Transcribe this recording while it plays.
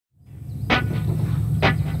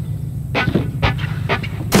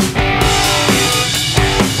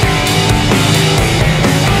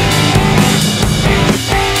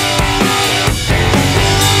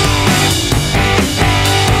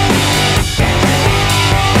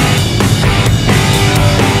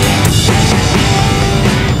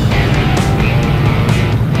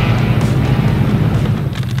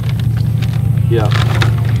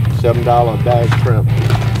$7 bag shrimp.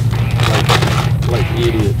 Like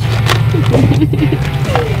idiots.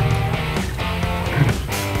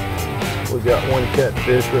 We got one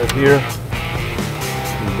catfish right here.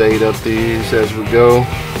 Bait up these as we go.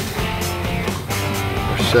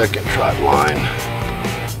 Our second trot line.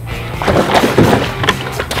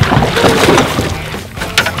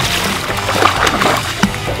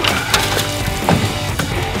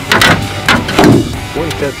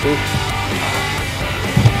 One catfish.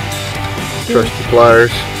 Trusty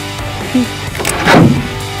pliers.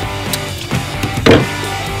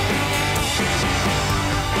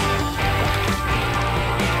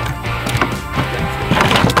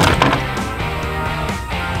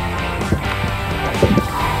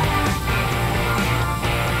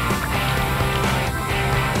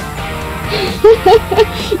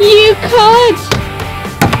 You caught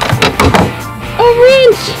a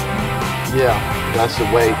wrench. Yeah, that's the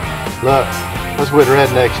weight. Look, that's what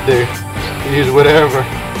rednecks do. Use whatever.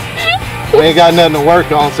 We ain't got nothing to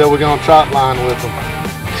work on, so we're gonna trot line with them.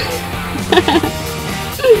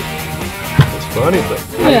 It's funny, but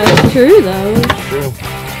yeah, it's true though. It's true.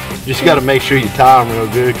 Just got to make sure you tie them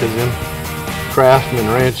real good, because them Craftsman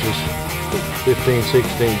wrenches, 15,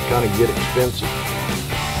 16, kind of get expensive.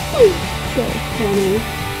 So funny.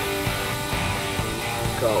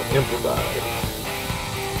 Called improvised.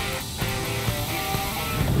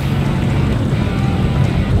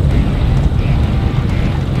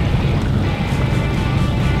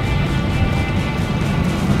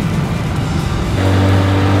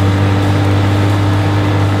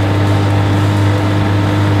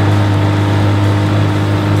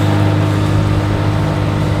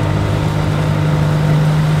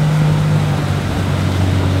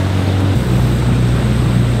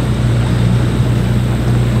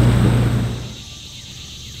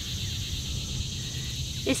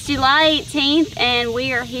 It's July 18th and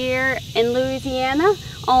we are here in Louisiana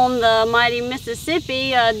on the mighty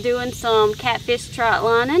Mississippi doing some catfish trot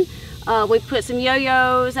lining. We put some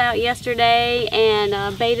yo-yos out yesterday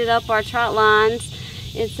and baited up our trot lines.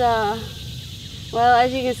 It's well,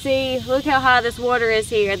 as you can see, look how high this water is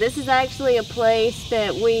here. This is actually a place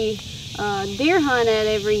that we deer hunt at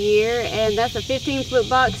every year, and that's a 15-foot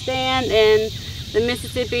box stand, and the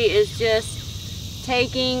Mississippi is just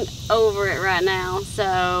taking over it right now.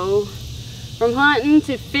 So from hunting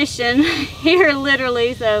to fishing here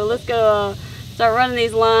literally. So let's go start running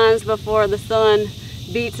these lines before the sun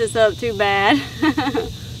beats us up too bad.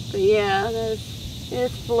 But yeah,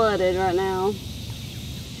 it's flooded right now.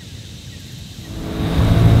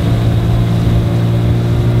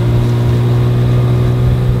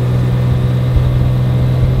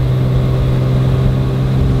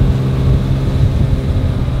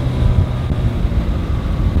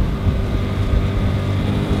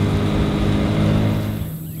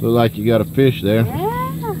 Look like you got a fish there.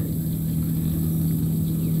 Yeah.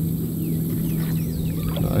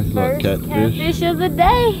 Nice little catfish. Catfish of the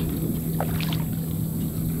day.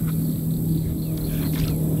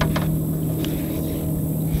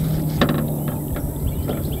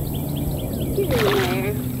 Get in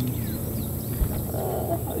there.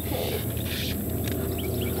 Okay.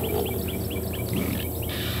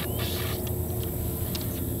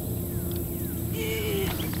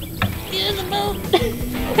 Get in the boat.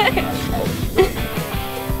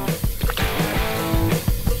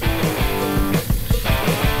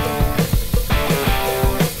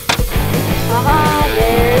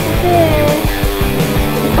 There's a fish.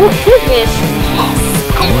 Oh, two fish.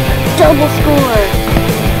 Yes, double score.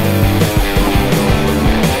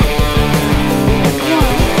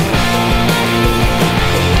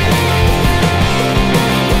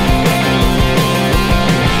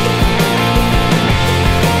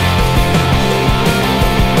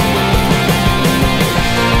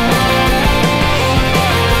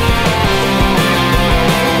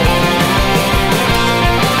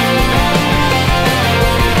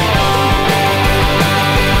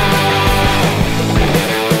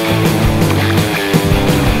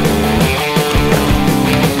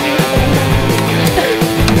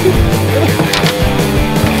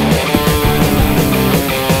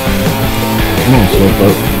 Come on, slow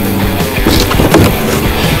boat.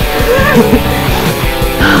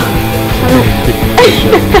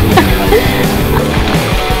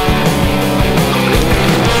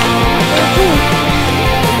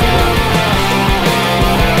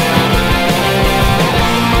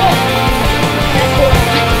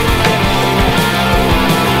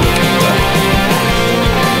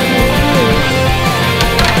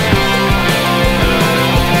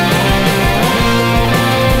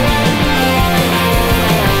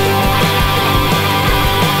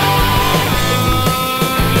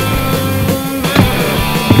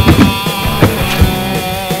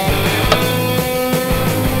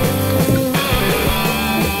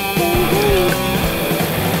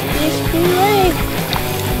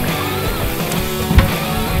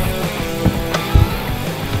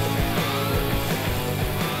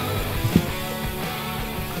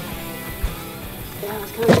 that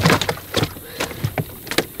was coming.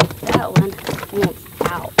 That one wants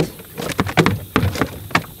out.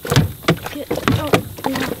 Good. Oh,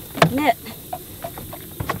 no. Net.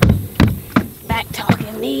 Back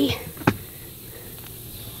talking me.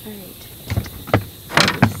 Alright.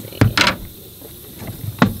 Let's see.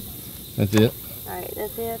 That's it? Alright,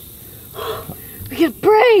 that's it. We get a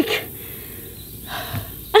break!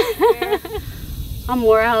 I'm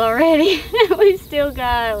wore out already. We've still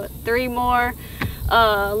got 3 more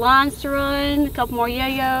lines to run, a couple more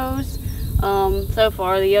yo-yos. So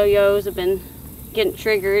far the yo-yos have been getting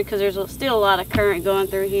triggered because there's still a lot of current going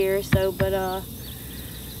through here. So, but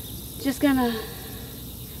just gonna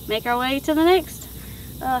make our way to the next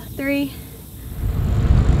 3.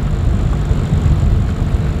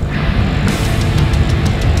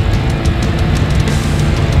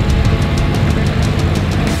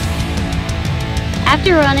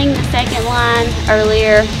 After running the second line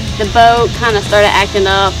earlier, the boat kind of started acting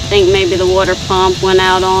up. I think maybe the water pump went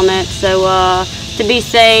out on it. So to be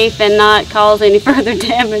safe and not cause any further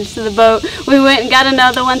damage to the boat, we went and got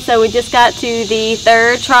another one. So we just got to the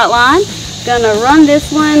 3rd trot line. Gonna run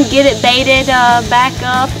this one, get it baited back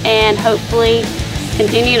up, and hopefully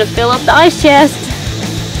continue to fill up the ice chest.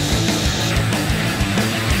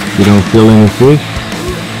 You don't feel any fish?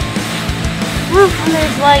 Well,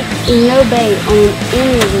 there's like no bait on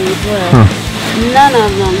any of these left. Huh. None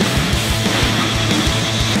of them.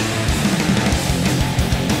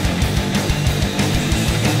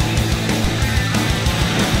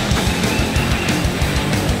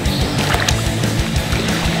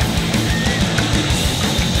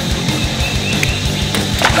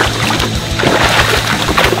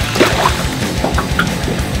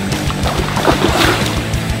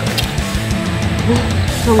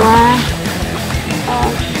 Why?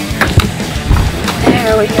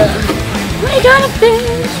 There we go. We got a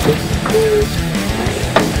fish.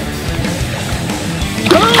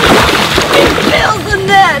 Oh, it fills the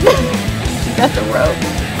net. You got the rope.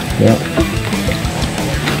 Yeah.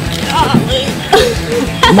 Golly.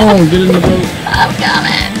 Come on, get in the boat. I'm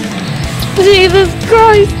coming. Jesus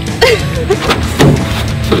Christ.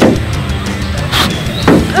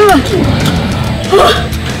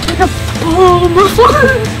 Oh, my God.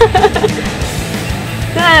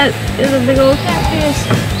 That is a big old catfish.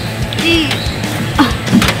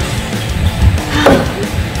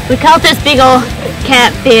 We caught this big old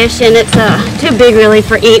catfish, and it's too big really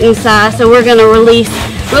for eating size, so we're gonna release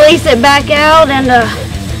it back out and alright.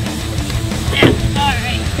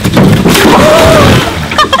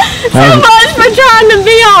 So much for trying to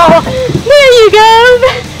be all. There you go.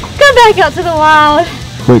 Go back out to the wild.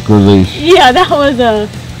 Quick release. Yeah, that was a.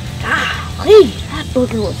 Golly, that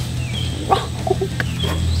booger was strong.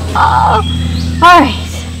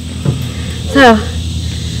 Alright. So,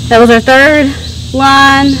 that was our 3rd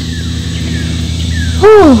line.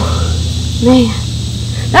 Oh, man.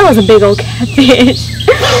 That was a big old catfish.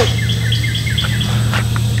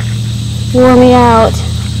 Wore me out.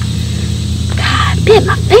 God, bit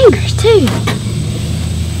my fingers too.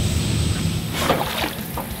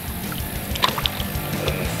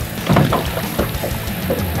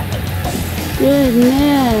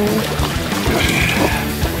 Goodness.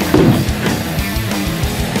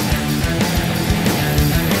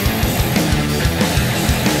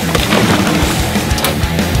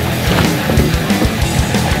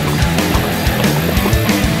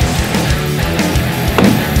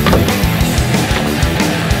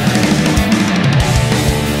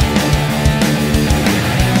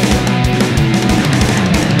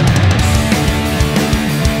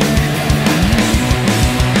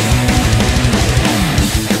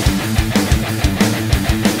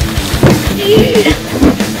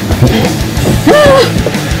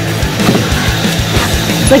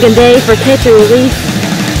 It's like a day for catch and release.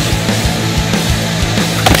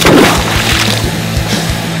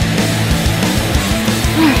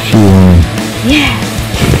 She won. Yeah,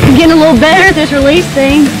 I'm getting a little better at this release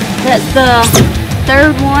thing. That's the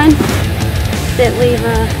 3rd one that we've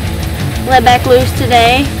let back loose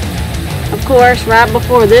today. Of course, right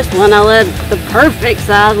before this one, I let the perfect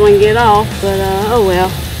size one get off, but oh well.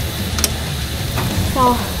 It's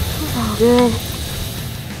all good.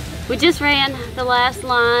 We just ran the last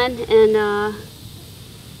line and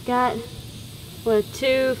got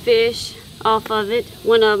 2 fish off of it.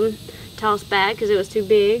 One of them tossed back because it was too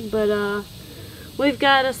big, but we've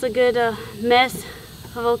got us a good mess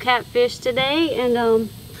of old catfish today, and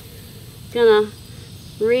gonna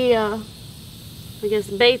I guess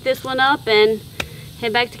bait this one up and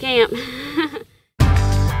head back to camp.